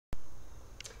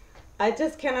I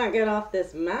just cannot get off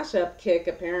this mashup kick,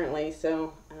 apparently.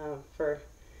 So for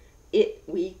It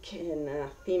Week in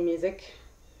theme music,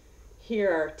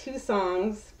 here are two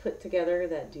songs put together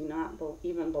that do not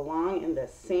even belong in the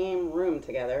same room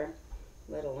together,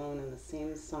 let alone in the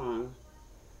same song.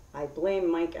 I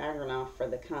blame Mike Agranoff for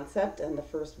the concept and the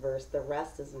first verse. The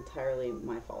rest is entirely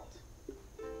my fault.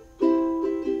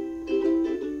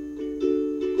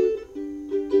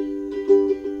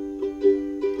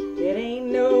 It ain't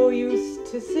no use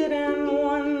to sit and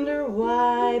wonder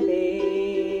why,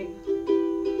 babe,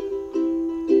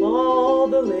 all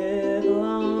the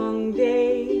livelong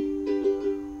day.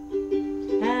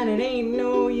 And it ain't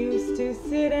no use to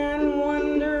sit and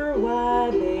wonder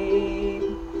why, babe,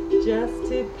 just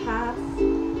to pass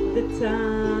the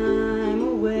time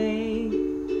away.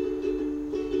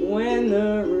 When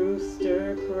the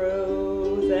rooster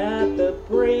crows at the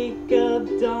break of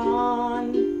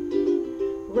dawn,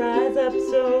 rise up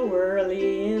so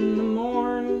early in the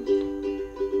morn.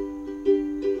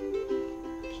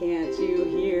 Can't you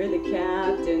hear the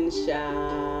captain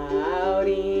shouting?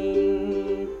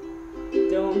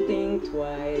 Don't think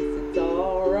twice, it's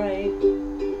alright.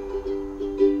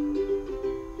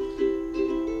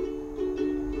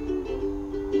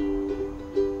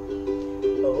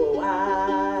 Oh,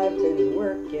 I've been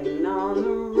working on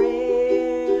the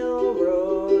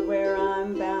railroad where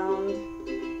I'm bound.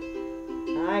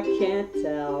 I can't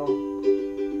tell,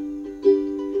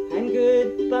 and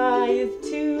goodbye is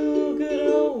too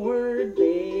good a word,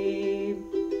 babe.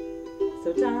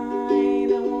 So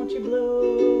Dinah, won't you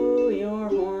blow your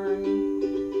horn?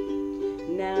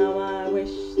 Now I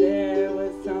wish there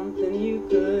was something you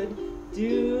could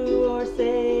do or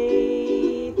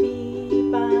say.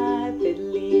 Fee-fi,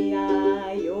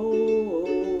 fiddly-I-O.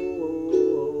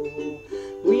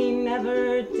 We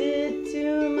never did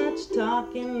too much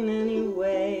talking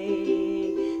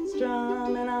anyway,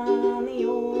 strumming on the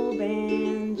old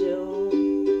banjo.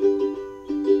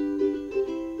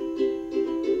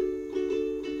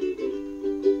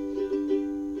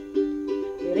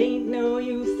 It ain't no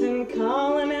use in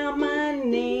calling out my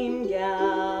name,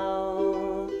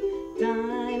 gal.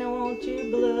 Dinah, won't you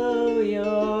blow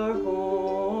your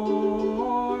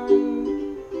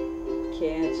horn?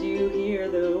 Can't you hear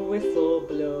the whistle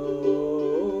blowing?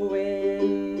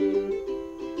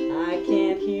 I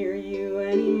can't hear you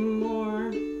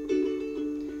anymore.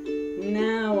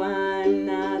 Now I'm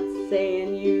not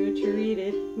saying you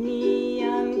treated me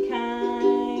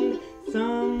unkind.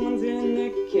 Someone's in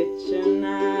the kitchen,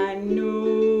 I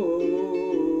know.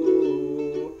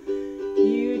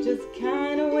 You just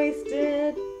kinda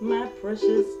wasted my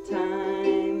precious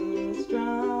time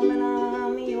strumming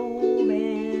on the old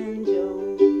banjo.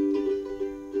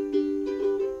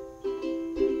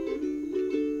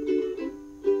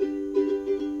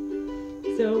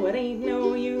 So it ain't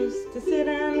no use to sit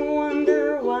and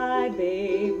wonder why,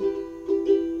 babe,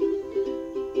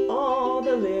 all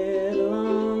the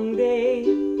livelong day.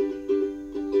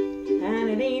 And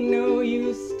it ain't no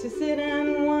use to sit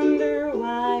and wonder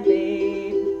why,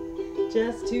 babe,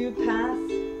 just to pass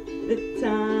the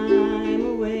time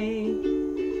away.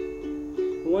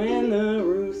 When the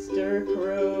rooster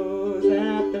crows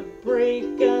at the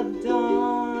break of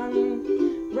dawn,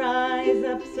 rise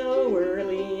up so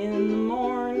early in the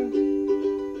morn.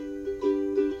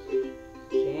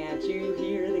 Can't you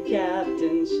hear the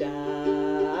captain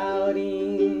shouting?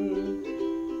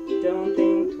 Don't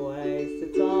think twice,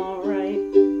 it's alright.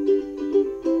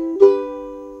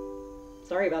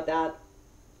 Sorry about that.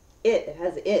 It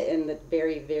has it in the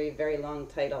very, very, very long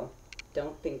title.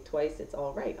 Don't think twice, it's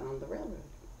alright on the railroad.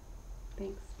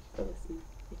 Thanks for listening,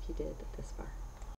 if you did this far.